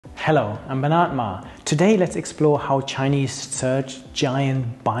Hello, I'm Marr. Today let's explore how Chinese search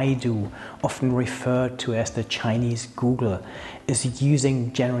giant Baidu, often referred to as the Chinese Google, is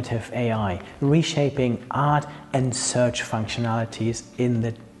using generative AI, reshaping art and search functionalities in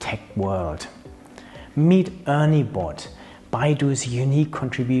the tech world. Meet Ernie Bot, Baidu's unique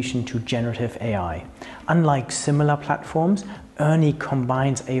contribution to generative AI. Unlike similar platforms, Ernie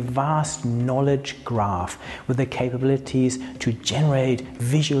combines a vast knowledge graph with the capabilities to generate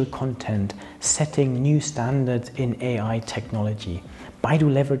visual content, setting new standards in AI technology. Baidu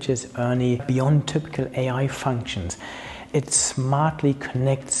leverages Ernie beyond typical AI functions. It smartly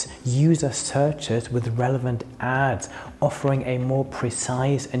connects user searches with relevant ads, offering a more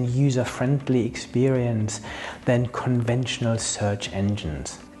precise and user-friendly experience than conventional search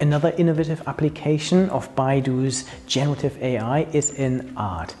engines. Another innovative application of Baidu's generative AI is in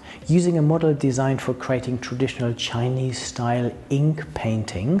art. Using a model designed for creating traditional Chinese-style ink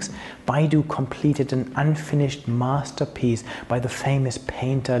paintings, Baidu completed an unfinished masterpiece by the famous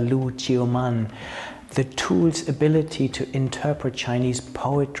painter Lu Xiaoman. The tool's ability to interpret Chinese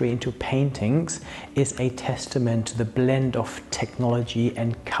poetry into paintings is a testament to the blend of technology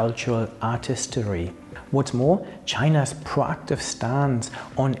and cultural artistry. What's more, China's proactive stance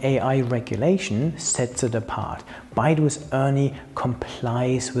on AI regulation sets it apart. Baidu's Ernie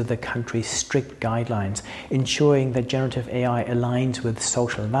complies with the country's strict guidelines, ensuring that generative AI aligns with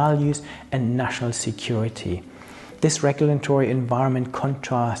social values and national security. This regulatory environment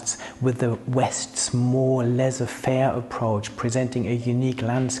contrasts with the West's more laissez-faire approach, presenting a unique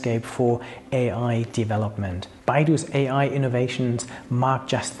landscape for AI development. Baidu's AI innovations mark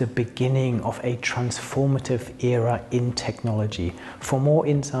just the beginning of a transformative era in technology. For more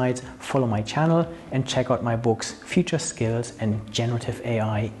insights, follow my channel and check out my books, Future Skills and Generative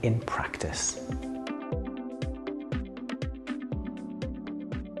AI in Practice.